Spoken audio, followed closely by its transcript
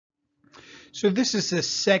So this is the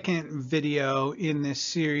second video in this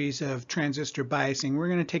series of transistor biasing. We're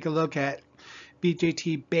going to take a look at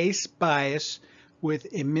BJT base bias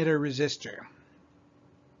with emitter resistor.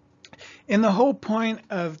 And the whole point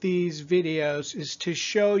of these videos is to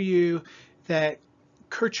show you that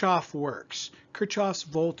Kirchhoff works. Kirchhoff's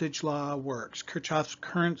voltage law works. Kirchhoff's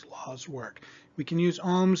current laws work. We can use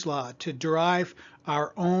Ohm's law to derive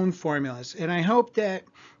our own formulas. And I hope that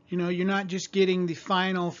you're not just getting the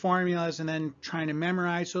final formulas and then trying to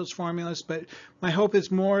memorize those formulas, but my hope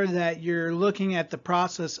is more that you're looking at the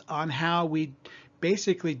process on how we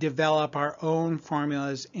basically develop our own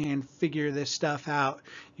formulas and figure this stuff out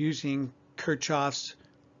using Kirchhoff's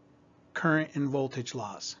current and voltage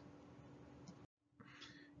laws.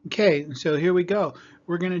 Okay, so here we go.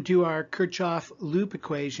 We're going to do our Kirchhoff loop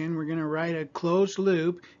equation. We're going to write a closed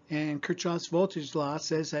loop, and Kirchhoff's voltage law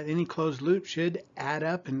says that any closed loop should add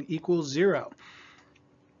up and equal 0.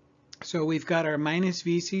 So we've got our minus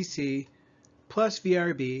VCC plus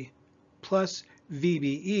VRB plus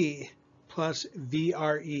VBE plus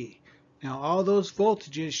VRE. Now all those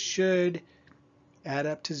voltages should add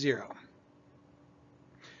up to 0.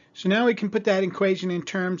 So now we can put that equation in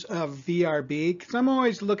terms of VRB, because I'm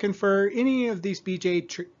always looking for any of these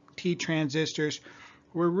BJT transistors.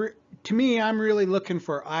 To me, I'm really looking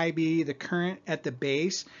for IB, the current at the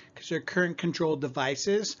base, because they're current controlled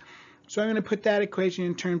devices. So I'm going to put that equation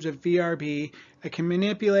in terms of VRB. I can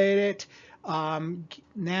manipulate it,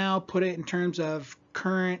 now put it in terms of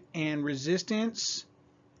current and resistance.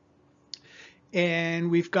 And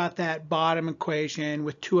we've got that bottom equation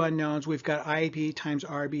with two unknowns. We've got IB times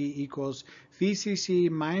RB equals VCC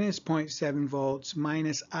minus 0.7 volts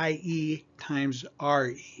minus IE times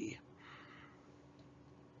RE.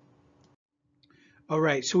 All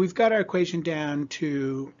right, so we've got our equation down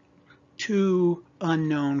to two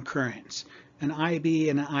unknown currents, an IB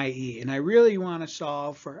and an IE. And I really want to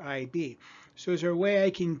solve for IB. So is there a way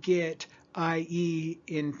I can get IE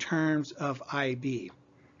in terms of IB?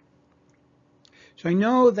 So I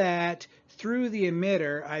know that through the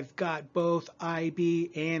emitter, I've got both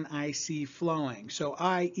IB and IC flowing. So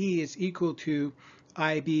IE is equal to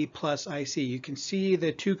IB plus IC. You can see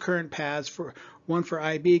the two current paths. One for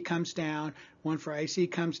IB comes down, one for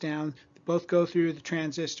IC comes down. They both go through the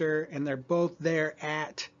transistor, and they're both there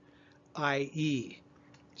at IE.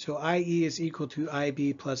 So IE is equal to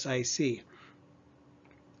IB plus IC.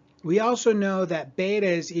 We also know that beta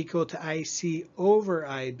is equal to IC over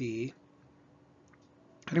IB.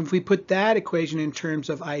 And if we put that equation in terms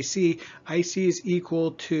of IC, IC is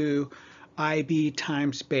equal to IB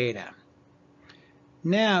times beta.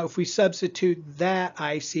 Now, if we substitute that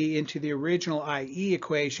IC into the original IE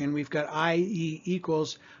equation, we've got IE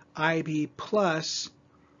equals IB plus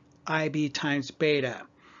IB times beta.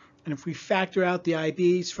 And if we factor out the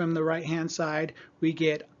IBs from the right-hand side, we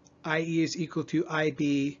get IE is equal to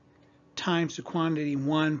IB times the quantity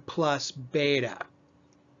 1 plus beta.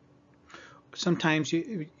 Sometimes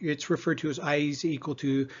it's referred to as IE is equal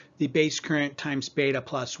to the base current times beta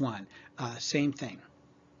plus 1. Same thing.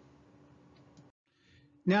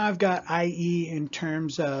 Now I've got IE in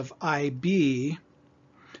terms of IB.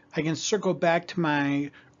 I can circle back to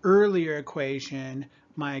my earlier equation,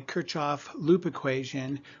 my Kirchhoff loop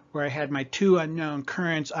equation, where I had my two unknown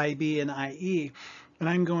currents, IB and IE. And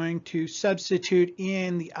I'm going to substitute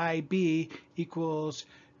in the IB equals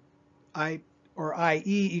IE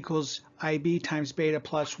equals IB times beta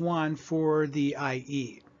plus 1 for the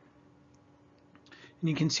IE. And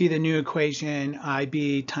you can see the new equation,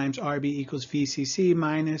 IB times RB equals VCC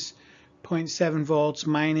minus 0.7 volts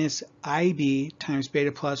minus IB times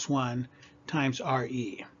beta plus 1 times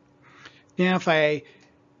RE. Now if I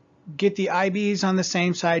get the IBs on the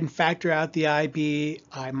same side and factor out the IB,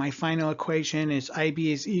 my final equation is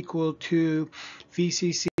IB is equal to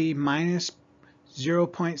VCC minus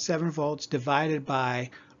 0.7 volts divided by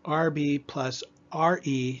RB plus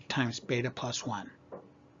RE times beta plus 1.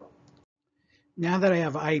 Now that I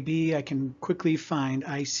have IB, I can quickly find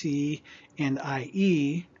IC and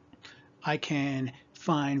IE. I can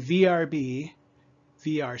find VRB,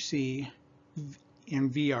 VRC,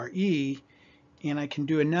 and VRE, and I can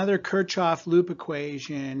do another Kirchhoff loop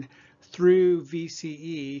equation through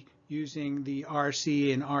VCE using the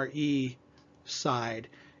RC and RE side,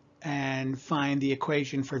 and find the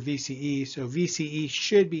equation for VCE. So VCE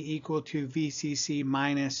should be equal to VCC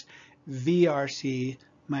minus VRC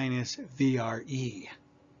minus VRE.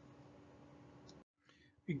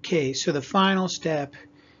 Okay, so the final step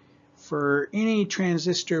for any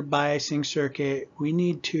transistor biasing circuit, we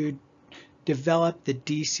need to develop the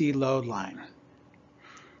DC load line.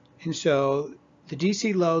 And so The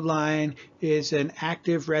DC load line is an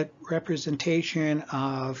active representation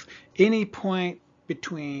of any point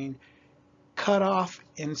between cutoff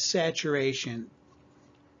and saturation.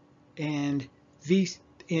 And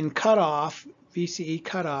in cutoff, VCE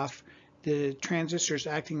cutoff, the transistor is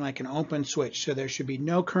acting like an open switch, so there should be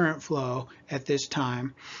no current flow at this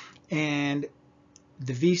time, and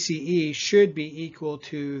the VCE should be equal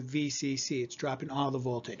to VCC. It's dropping all the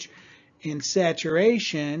voltage. In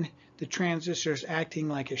saturation, the transistor is acting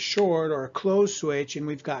like a short or a closed switch, and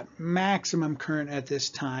we've got maximum current at this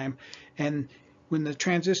time. And when the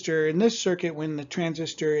transistor, in this circuit, when the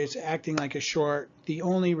transistor is acting like a short, the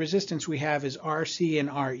only resistance we have is RC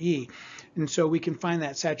and RE. And so we can find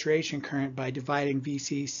that saturation current by dividing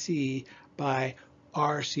VCC by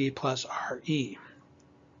RC plus RE.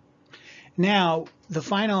 Now, the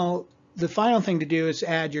final thing to do is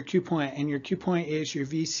add your Q point, and your Q point is your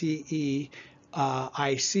VCE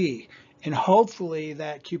IC. And hopefully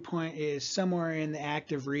that Q point is somewhere in the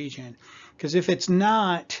active region. Because if it's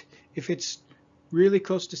not, if it's really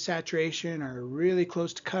close to saturation or really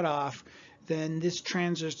close to cutoff, then this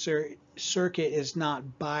transistor circuit is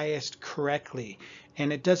not biased correctly.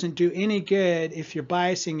 And it doesn't do any good if your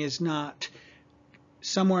biasing is not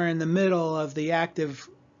somewhere in the middle of the active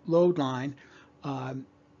load line.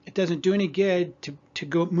 It doesn't do any good to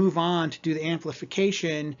go move on to do the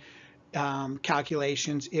amplification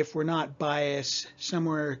calculations if we're not biased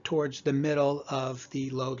somewhere towards the middle of the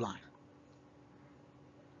load line.